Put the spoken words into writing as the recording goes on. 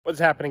What's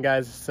happening,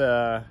 guys?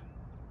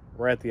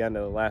 We're at the end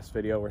of the last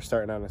video. We're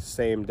starting on the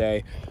same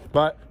day,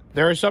 but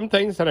there are some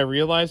things that I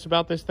realized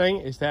about this thing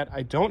is that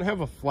I don't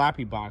have a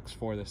flappy box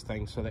for this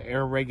thing, so the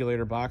air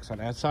regulator box on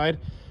that side.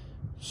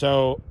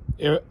 So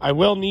I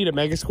will need a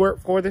Mega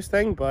Squirt for this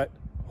thing, but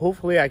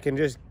hopefully I can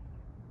just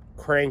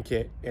crank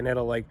it and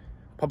it'll like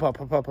pop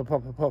with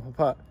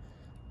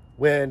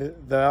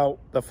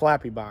the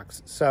flappy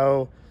box.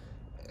 So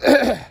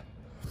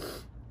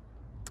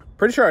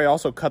pretty sure I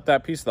also cut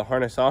that piece of the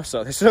harness off,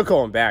 so they're still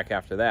going back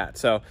after that.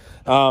 So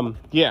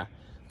yeah,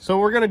 so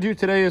what we're gonna do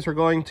today is we're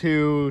going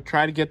to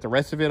try to get the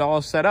rest of it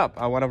all set up.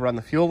 I want to run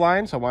the fuel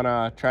lines. I want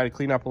to try to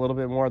clean up a little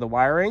bit more of the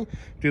wiring,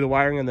 do the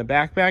wiring in the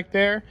back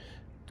there,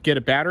 get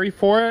a battery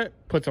for it,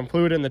 put some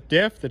fluid in the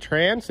diff, the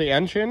trans, the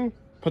engine,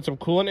 put some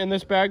coolant in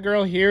this bad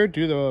girl here,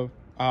 do the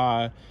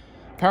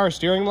power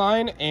steering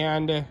line,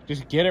 and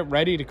just get it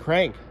ready to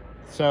crank.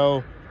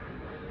 So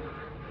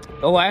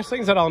the last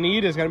things that I'll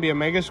need is going to be a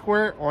Mega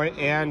Squirt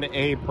and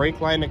a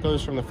brake line that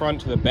goes from the front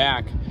to the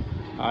back,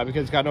 because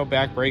it's got no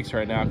back brakes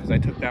right now because I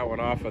took that one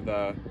off of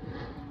the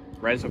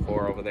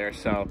reservoir over there.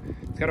 So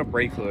it's got no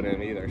brake fluid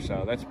in it either,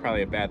 so that's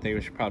probably a bad thing.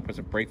 We should probably put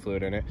some brake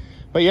fluid in it.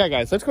 But yeah,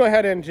 guys, let's go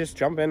ahead and just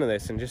jump into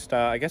this and just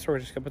I guess we're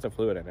just gonna put some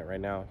fluid in it right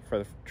now for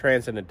the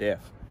trans and the diff.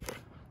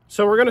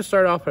 So we're gonna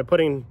start off by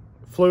putting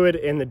fluid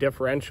in the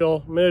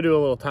differential. I'm gonna do a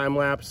little time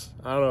lapse.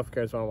 I don't know if you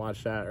guys want to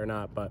watch that or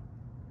not, but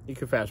you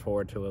can fast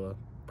forward to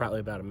probably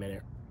about a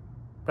minute,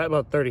 probably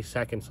about 30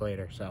 seconds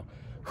later. So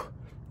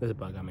there's a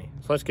bug on me.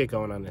 So let's get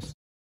going on this.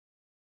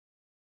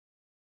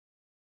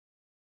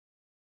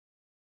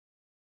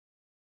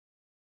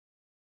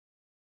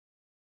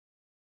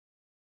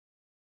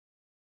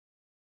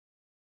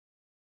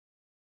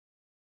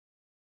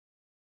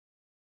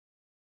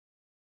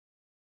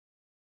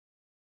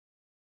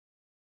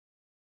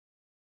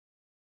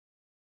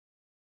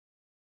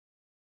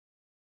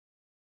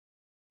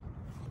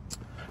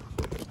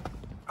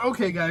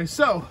 Okay, guys,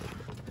 so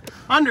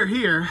under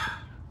here,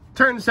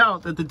 turns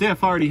out that the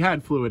diff already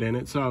had fluid in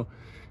it, so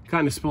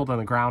kind of spilled on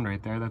the ground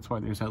right there. That's why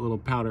there's that little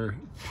powder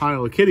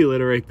pile of kitty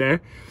litter right there.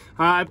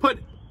 I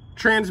put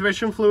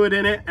transmission fluid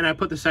in it, and I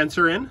put the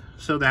sensor in,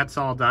 so that's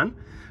all done.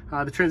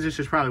 The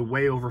transmission is probably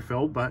way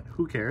overfilled, but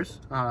who cares?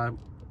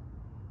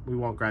 We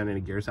won't grind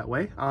any gears that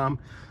way.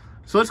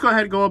 So let's go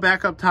ahead and go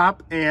back up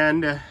top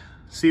and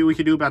see what we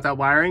can do about that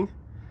wiring.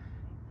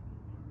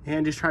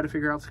 And just try to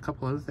figure out a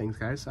couple other things,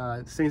 guys.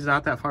 This thing's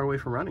not that far away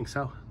from running,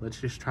 so let's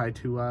just try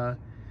to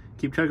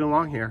keep chugging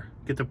along here.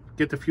 Get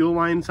the fuel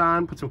lines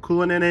on, put some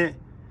coolant in it,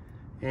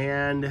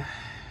 and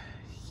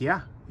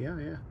yeah.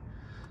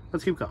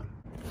 Let's keep going.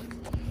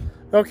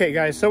 Okay,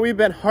 guys, so we've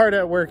been hard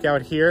at work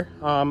out here.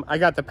 I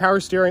got the power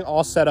steering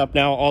all set up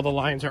now. All the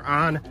lines are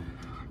on.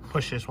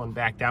 Push this one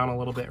back down a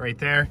little bit right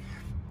there.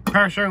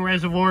 Power steering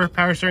reservoir,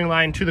 power steering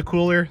line to the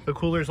cooler. The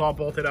cooler's all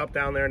bolted up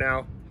down there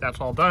now. That's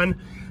all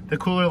done. The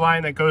cooler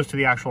line that goes to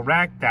the actual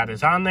rack, that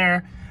is on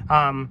there.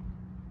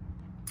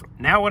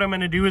 Now what I'm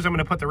going to do is I'm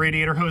going to put the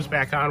radiator hose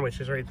back on,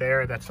 which is right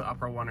there. That's the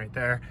upper one right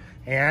there.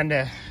 And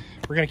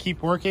we're going to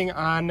keep working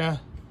on,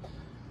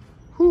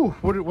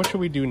 what should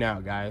we do now,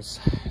 guys?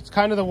 It's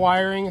kind of the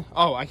wiring.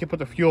 Oh, I can put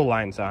the fuel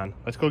lines on.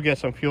 Let's go get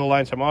some fuel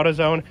lines from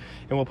AutoZone,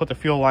 and we'll put the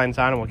fuel lines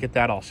on, and we'll get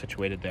that all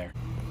situated there.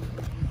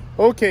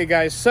 Okay,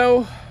 guys,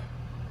 so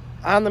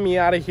on the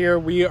Miata here,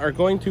 we are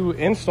going to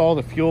install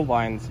the fuel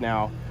lines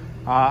now.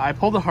 I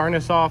pulled the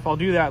harness off. I'll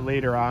do that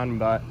later on,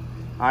 but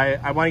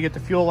I want to get the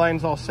fuel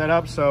lines all set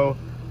up, so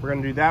we're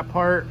going to do that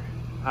part.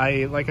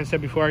 Like I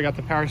said before, I got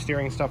the power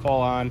steering stuff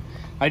all on.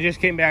 I just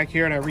came back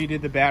here and I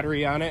redid the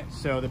battery on it,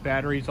 so the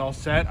battery's all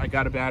set. I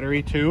got a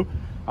battery too.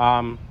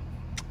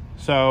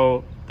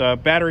 So the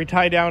battery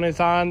tie down is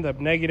on, the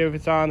negative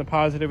is on, the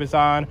positive is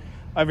on.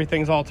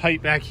 Everything's all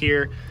tight back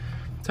here.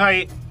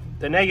 Tight.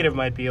 The negative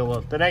might be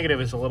the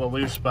negative is a little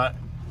loose, but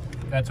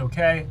that's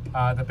okay.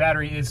 The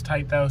battery is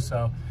tight though,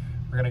 so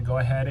we're gonna go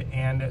ahead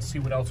and see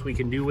what else we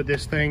can do with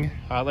this thing.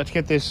 Let's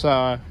get this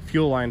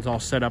fuel lines all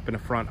set up in the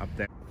front up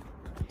there.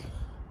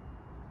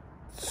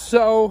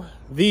 So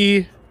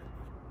the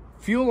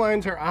fuel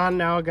lines are on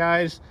now,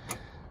 guys.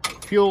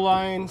 Fuel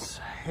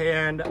lines,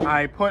 and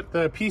I put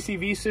the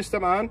PCV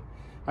system on.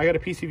 I got a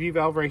PCV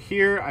valve right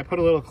here. I put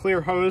a little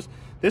clear hose.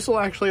 This will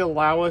actually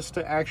allow us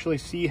to actually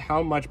see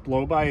how much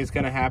blow-by is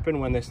gonna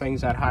happen when this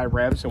thing's at high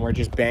revs and we're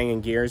just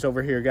banging gears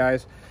over here,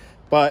 guys.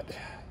 But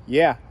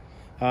yeah.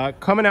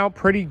 Coming out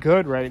pretty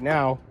good right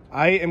now.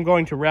 I am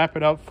going to wrap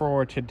it up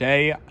for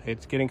today.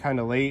 It's getting kind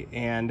of late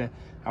and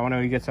I want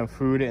to get some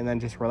food and then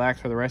just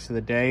relax for the rest of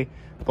the day.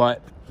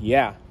 But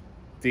yeah,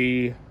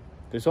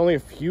 there's only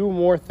a few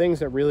more things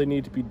that really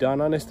need to be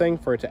done on this thing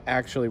for it to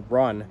actually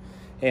run.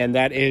 And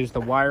that is the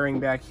wiring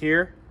back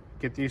here.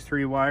 Get these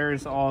 3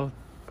 wires all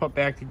put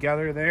back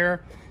together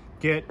there.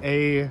 Get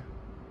a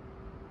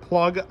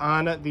plug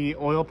on the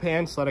oil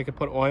pan so that I could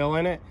put oil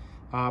in it.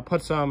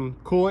 Put some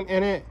coolant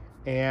in it.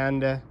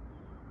 And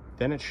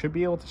then it should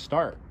be able to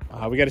start.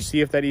 We got to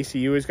see if that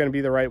ECU is going to be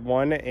the right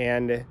one,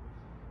 and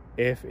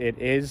if it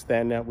is,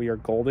 then we are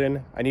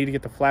golden. I need to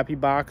get the flappy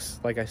box,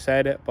 like I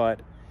said,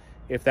 but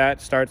If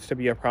that starts to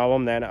be a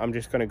problem, then I'm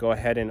just going to go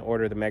ahead and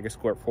order the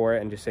Megasquirt for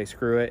it and just say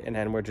screw it, and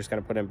then we're just going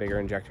to put in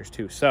bigger injectors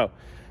too. So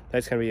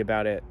that's going to be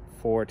about it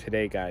for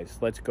today, guys.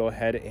 Let's go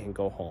ahead and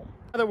go home.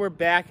 Now that we're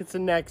back, it's the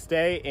next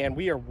day, and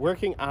we are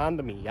working on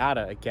the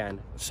Miata again.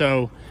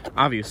 So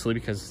obviously,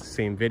 because it's the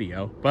same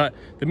video, but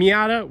the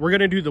Miata, we're going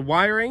to do the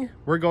wiring.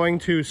 We're going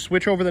to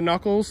switch over the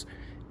knuckles,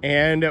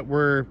 and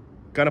we're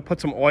going to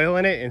put some oil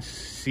in it and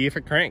see if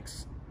it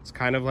cranks. It's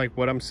kind of like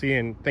what I'm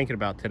thinking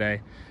about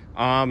today.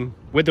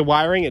 With the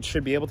wiring, it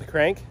should be able to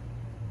crank.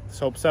 Let's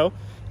hope so.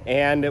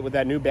 And with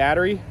that new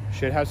battery,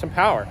 should have some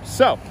power.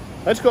 So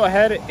let's go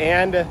ahead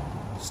and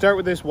start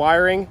with this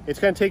wiring. It's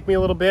going to take me a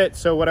little bit.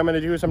 So what I'm going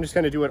to do is I'm just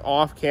going to do it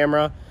off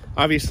camera.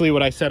 Obviously,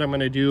 what I said I'm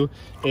going to do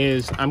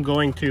is I'm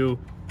going to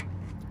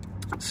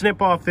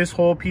snip off this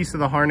whole piece of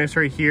the harness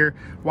right here,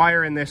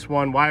 wire in this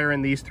one, wire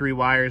in these 3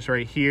 wires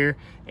right here,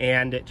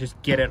 and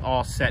just get it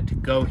all set to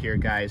go here,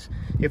 guys.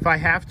 If I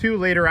have to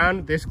later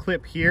on, this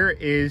clip here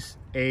is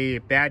a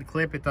bad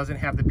clip. It doesn't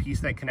have the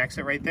piece that connects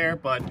it right there,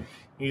 but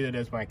neither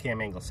does my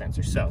cam angle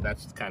sensor, so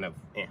that's kind of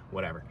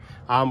whatever.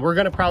 We're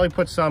gonna probably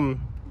put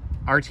some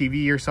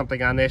RTV or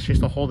something on this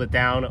just to hold it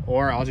down,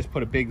 or I'll just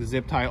put a big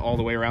zip tie all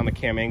the way around the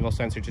cam angle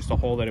sensor just to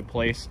hold it in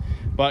place.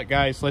 But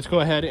guys, let's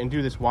go ahead and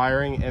do this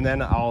wiring, and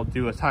then I'll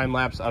do a time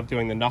lapse of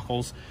doing the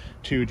knuckles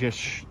to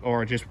just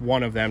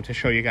one of them to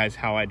show you guys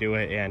how I do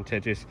it and to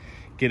just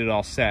get it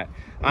all set.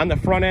 On the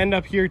front end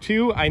up here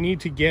too, I need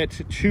to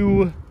get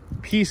 2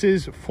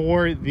 pieces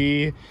for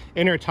the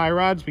inner tie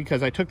rods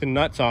because I took the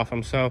nuts off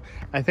them. So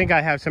I think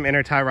I have some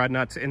inner tie rod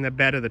nuts in the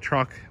bed of the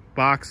truck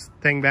box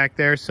thing back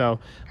there, so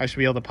I should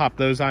be able to pop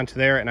those onto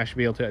there, and I should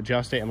be able to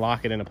adjust it and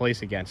lock it into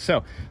place again.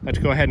 So let's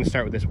go ahead and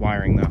start with this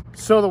wiring though.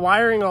 So the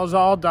wiring is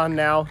all done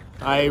now.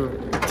 I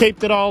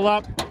taped it all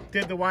up,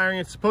 did the wiring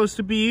it's supposed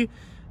to be.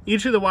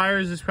 Each of the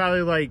wires is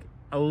probably like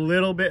a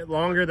little bit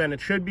longer than it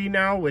should be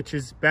now, which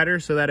is better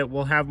so that it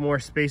will have more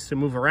space to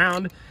move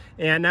around.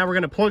 And now we're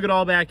going to plug it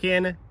all back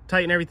in,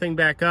 tighten everything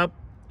back up,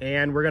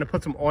 and we're going to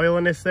put some oil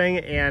in this thing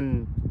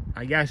and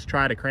I guess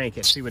try to crank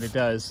it, see what it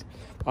does.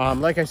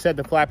 Like I said,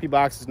 the flappy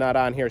box is not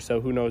on here,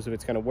 so who knows if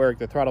it's going to work.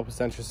 The throttle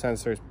potential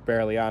sensor is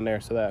barely on there,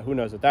 so that who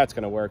knows if that's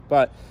going to work.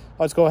 But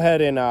let's go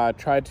ahead and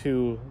try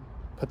to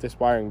put this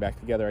wiring back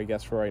together, I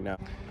guess, for right now.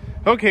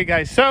 Okay,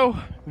 guys, so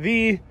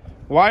the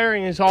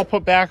wiring is all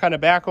put back on the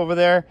back over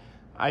there.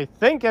 I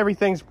think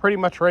everything's pretty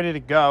much ready to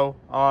go.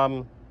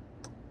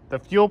 The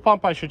fuel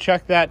pump, I should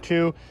check that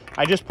too.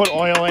 I just put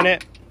oil in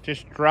it,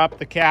 just dropped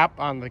the cap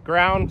on the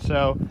ground,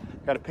 so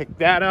got to pick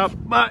that up.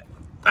 But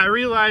I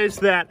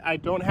realized that I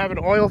don't have an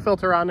oil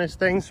filter on this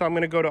thing, so I'm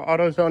going to go to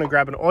AutoZone and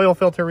grab an oil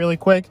filter really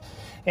quick,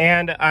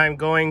 and I'm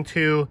going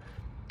to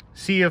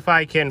see if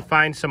I can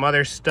find some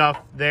other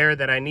stuff there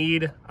that I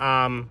need.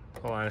 Hold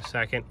on a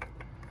second.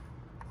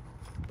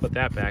 Put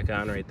that back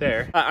on right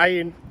there.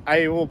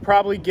 I will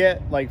probably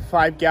get like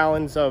 5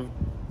 gallons of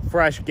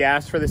fresh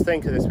gas for this thing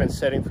because it's been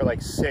sitting for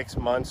like 6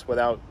 months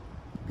without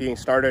being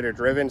started or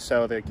driven,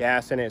 so the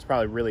gas in it is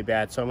probably really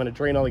bad. So I'm going to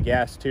drain all the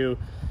gas too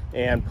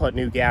and put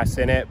new gas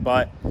in it.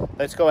 But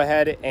let's go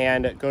ahead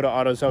and go to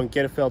AutoZone,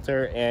 get a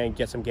filter and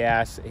get some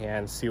gas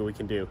and see what we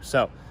can do.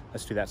 So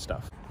let's do that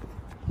stuff.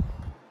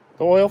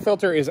 The oil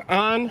filter is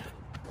on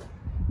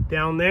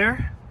down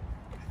there.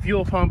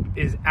 Fuel pump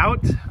is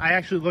out. I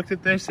actually looked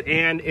at this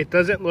and it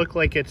doesn't look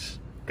like it's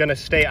gonna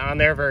stay on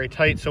there very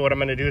tight. So what I'm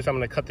gonna do is I'm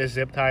gonna cut this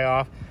zip tie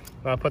off.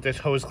 I'll put this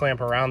hose clamp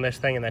around this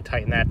thing and then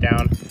tighten that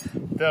down.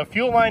 The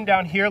fuel line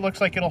down here looks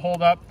like it'll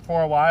hold up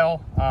for a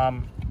while.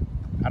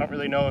 I don't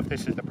really know if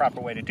this is the proper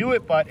way to do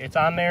it, but it's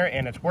on there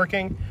and it's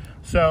working.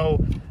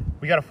 So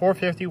we got a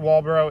 450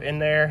 Walbro in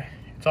there.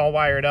 It's all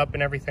wired up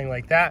and everything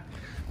like that.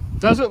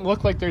 Doesn't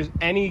look like there's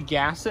any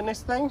gas in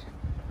this thing,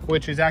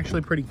 which is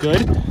actually pretty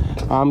good.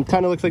 Kind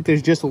of looks like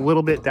there's just a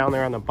little bit down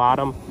there on the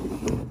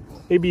bottom.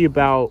 Maybe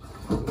about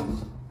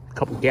a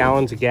couple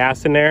gallons of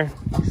gas in there.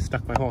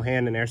 Stuck my whole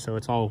hand in there, so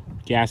it's all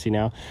gassy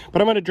now.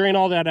 But I'm going to drain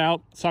all that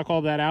out, suck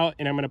all that out,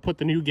 and I'm going to put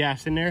the new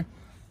gas in there.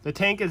 The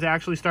tank is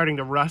actually starting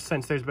to rust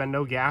since there's been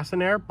no gas in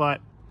there,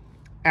 but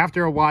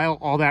after a while,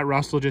 all that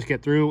rust will just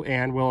get through,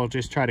 and we'll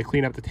just try to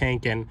clean up the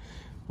tank. And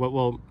what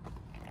we'll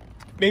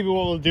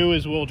do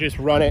is we'll just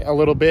run it a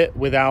little bit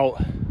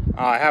without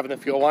having the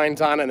fuel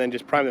lines on, and then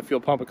just prime the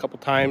fuel pump a couple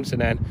times, and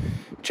then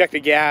check the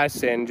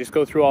gas and just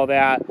go through all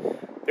that.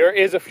 There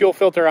is a fuel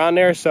filter on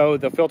there, so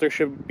the filter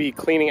should be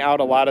cleaning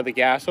out a lot of the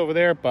gas over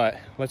there, but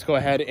let's go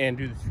ahead and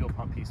do the fuel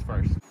pump piece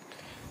first.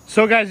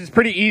 So guys, it's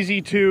pretty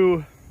easy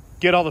to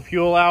get all the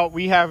fuel out.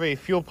 We have a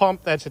fuel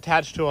pump that's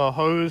attached to a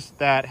hose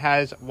that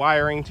has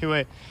wiring to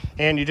it,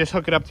 and you just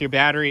hook it up to your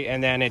battery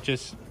and then it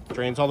just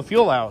drains all the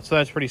fuel out. So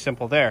that's pretty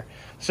simple there.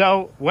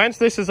 So once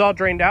this is all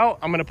drained out,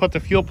 I'm going to put the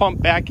fuel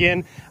pump back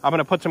in. I'm going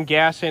to put some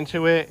gas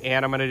into it,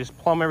 and I'm going to just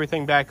plumb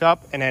everything back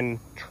up and then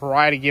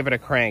try to give it a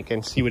crank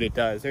and see what it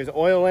does. There's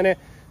oil in it.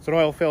 It's an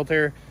oil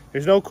filter.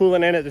 There's no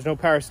coolant in it. There's no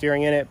power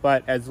steering in it.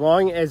 But as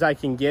long as I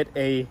can get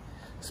a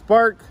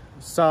spark,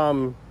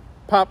 some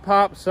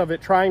pops of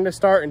it trying to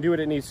start and do what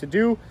it needs to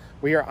do,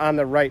 we are on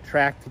the right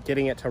track to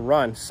getting it to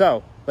run.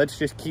 So let's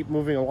just keep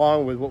moving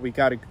along with what we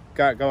got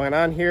going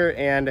on here,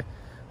 and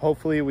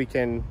hopefully we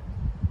can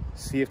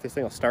see if this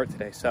thing will start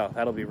today. So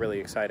that'll be really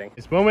exciting.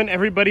 This moment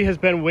everybody has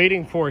been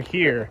waiting for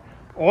here.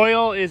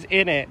 Oil is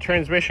in it,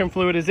 transmission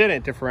fluid is in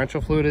it, differential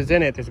fluid is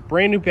in it. There's a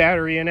brand new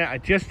battery in it. I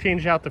just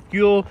changed out the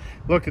fuel,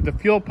 looked at the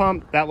fuel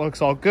pump, that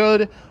looks all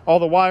good. All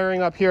the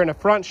wiring up here in the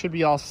front should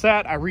be all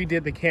set. I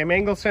redid the cam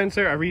angle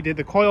sensor, I redid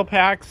the coil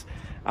packs.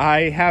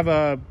 I have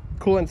a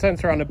coolant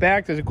sensor on the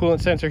back, there's a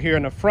coolant sensor here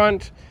in the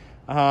front.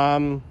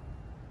 The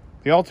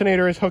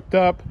alternator is hooked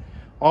up.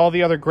 All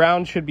the other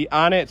ground should be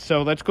on it.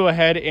 So let's go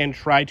ahead and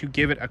try to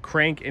give it a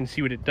crank and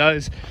see what it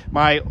does.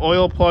 My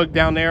oil plug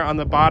down there on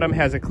the bottom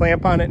has a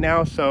clamp on it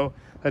now. So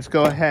let's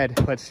go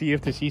ahead. Let's see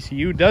if this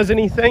ECU does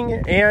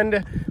anything,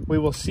 and we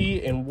will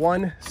see in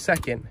 1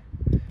 second.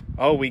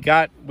 Oh, we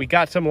got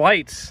some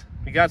lights.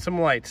 We got some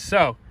lights.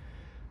 So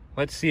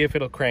let's see if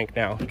it'll crank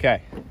now.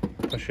 Okay.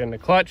 Push in the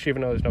clutch,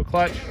 even though there's no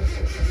clutch.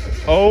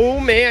 Oh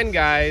man,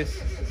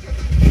 guys.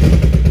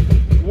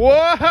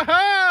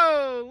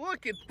 Whoa,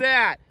 look at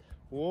that.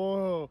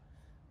 Whoa,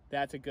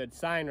 that's a good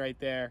sign right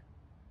there.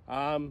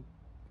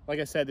 Like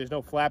I said, there's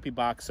no flappy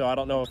box, so I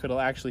don't know if it'll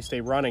actually stay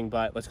running,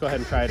 but let's go ahead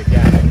and try it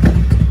again.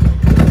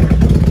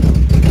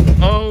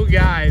 Oh,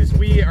 guys,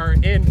 we are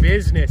in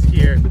business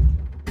here.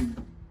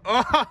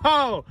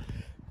 Oh,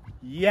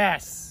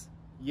 yes.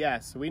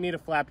 Yes, we need a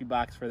flappy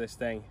box for this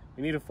thing.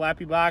 We need a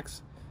flappy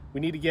box.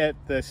 We need to get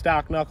the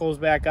stock knuckles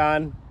back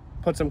on,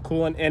 put some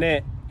coolant in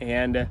it,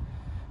 and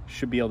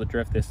should be able to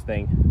drift this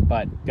thing.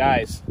 But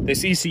guys,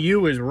 this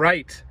ECU is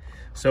right,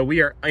 so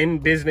we are in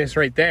business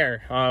right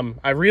there.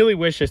 I really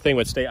wish this thing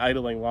would stay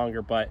idling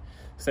longer, but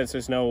since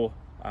there's no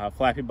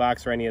flappy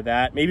box or any of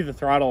that, maybe the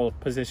throttle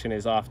position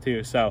is off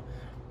too. So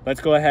let's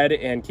go ahead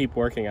and keep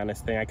working on this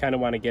thing. I kind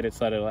of want to get it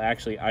so that it'll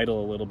actually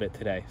idle a little bit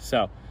today.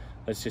 So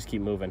let's just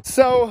keep moving.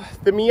 So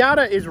the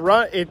Miata is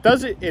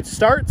it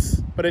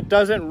starts, but it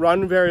doesn't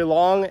run very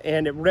long,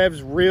 and it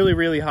revs really,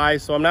 really high.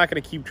 So I'm not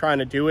going to keep trying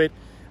to do it.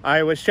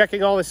 I was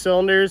checking all the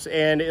cylinders,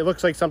 and it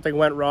looks like something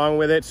went wrong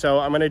with it. So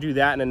I'm going to do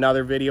that in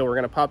another video. We're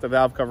going to pop the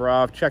valve cover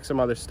off, check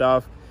some other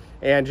stuff,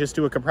 and just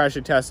do a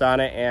compression test on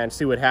it and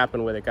see what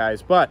happened with it,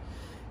 guys. But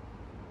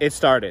it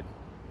started.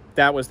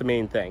 That was the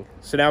main thing.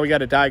 So now we got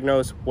to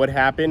diagnose what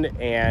happened,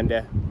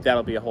 and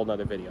that'll be a whole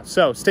nother video.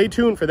 So stay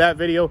tuned for that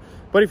video.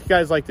 But if you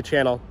guys like the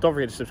channel, don't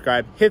forget to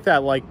subscribe, hit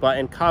that like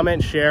button,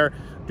 comment, share,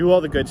 do all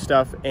the good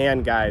stuff.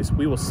 And guys,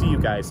 we will see you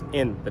guys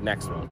in the next one.